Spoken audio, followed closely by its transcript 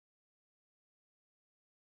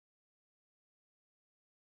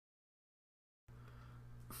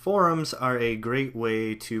Forums are a great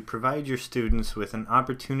way to provide your students with an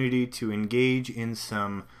opportunity to engage in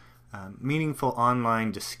some meaningful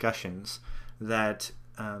online discussions that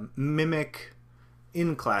mimic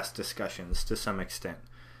in-class discussions to some extent.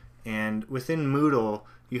 And within Moodle,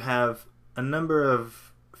 you have a number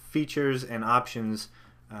of features and options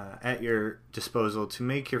at your disposal to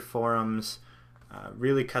make your forums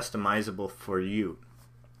really customizable for you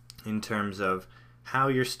in terms of how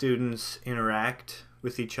your students interact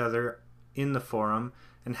with each other in the forum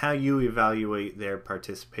and how you evaluate their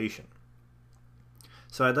participation.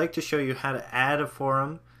 So I'd like to show you how to add a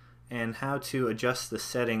forum and how to adjust the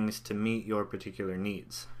settings to meet your particular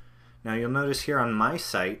needs. Now you'll notice here on my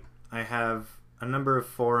site I have a number of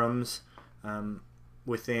forums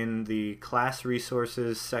within the class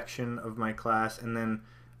resources section of my class, and then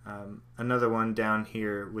another one down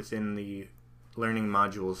here within the learning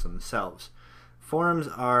modules themselves. Forums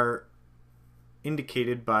are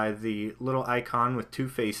indicated by the little icon with two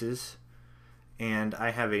faces, and I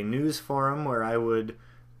have a news forum where I would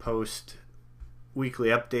post weekly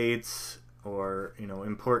updates or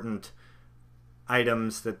important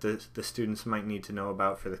items that the students might need to know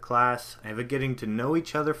about for the class. I have a getting to know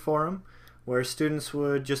each other forum where students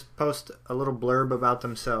would just post a little blurb about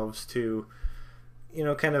themselves to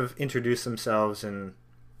kind of introduce themselves and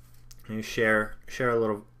share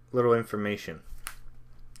a little information.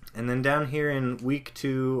 And then down here in week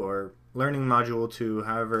 2 or learning module 2,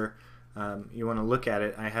 however you want to look at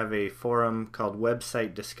it, I have a forum called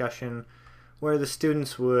website discussion where the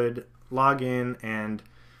students would log in and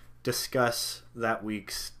discuss that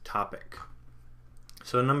week's topic.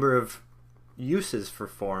 So a number of uses for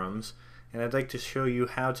forums, and I'd like to show you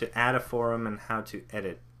how to add a forum and how to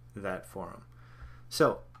edit that forum.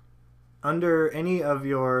 So under any of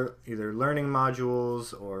your either learning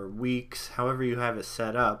modules or weeks, however you have it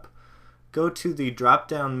set up, go to the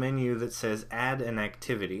drop-down menu that says Add an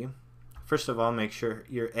Activity. First of all, make sure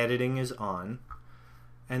your editing is on,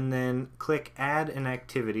 and then click Add an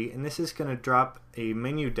Activity, and this is going to drop a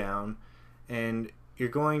menu down, and you're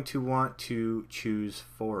going to want to choose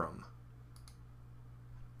Forum.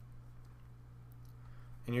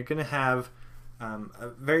 And you're going to have a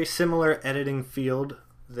very similar editing field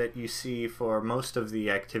that you see for most of the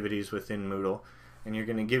activities within Moodle, and you're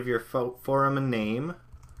going to give your forum a name.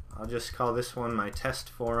 I'll just call this one my test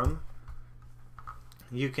forum.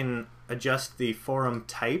 You can adjust the forum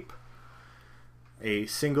type, a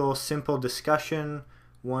single simple discussion,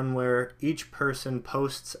 one where each person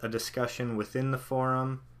posts a discussion within the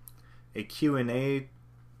forum, a Q&A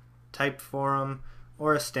type forum,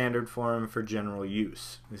 or a standard forum for general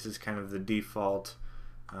use. This is kind of the default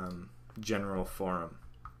general forum.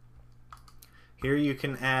 Here you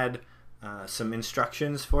can add some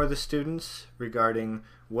instructions for the students regarding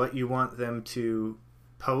what you want them to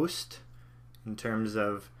post in terms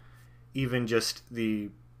of even just the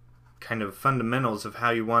kind of fundamentals of how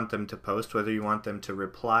you want them to post, whether you want them to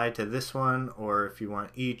reply to this one or if you want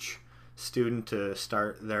each student to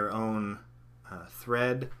start their own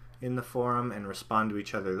thread in the forum and respond to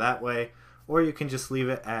each other that way, or you can just leave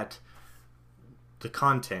it at the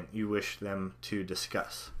content you wish them to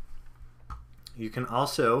discuss. You can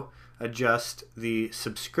also adjust the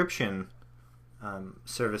subscription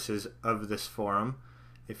services of this forum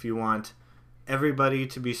if you want everybody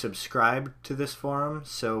to be subscribed to this forum,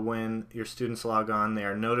 so when your students log on they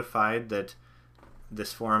are notified that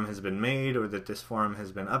this forum has been made or that this forum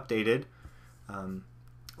has been updated,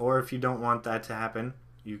 or if you don't want that to happen,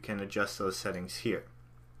 you can adjust those settings here.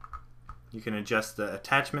 You can adjust the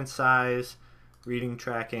attachment size, reading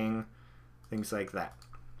tracking, things like that.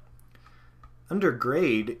 Under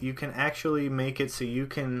grade, you can actually make it so you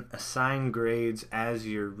can assign grades as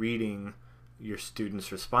you're reading your students'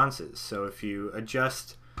 responses. So if you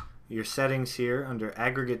adjust your settings here under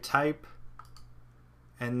aggregate type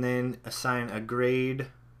and then assign a grade,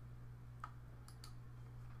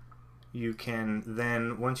 you can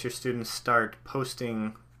then, once your students start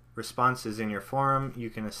posting responses in your forum, you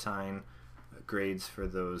can assign grades for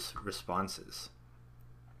those responses.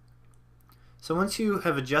 So once you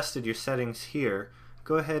have adjusted your settings here,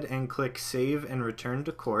 go ahead and click Save and Return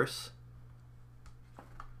to Course.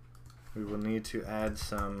 We will need to add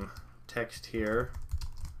some text here.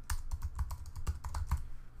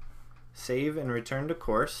 Save and return to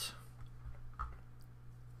course.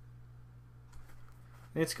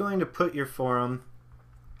 And it's going to put your forum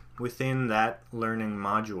within that learning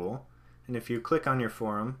module. And if you click on your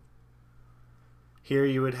forum, here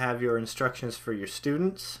you would have your instructions for your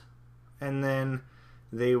students, and then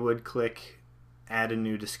they would click Add a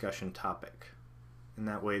new discussion topic. And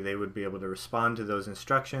that way they would be able to respond to those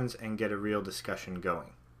instructions and get a real discussion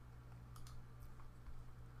going.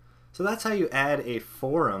 So that's how you add a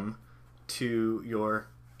forum to your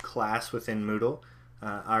class within Moodle.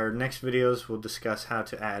 Our next videos will discuss how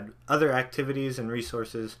to add other activities and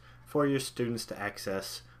resources for your students to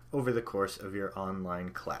access over the course of your online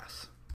class.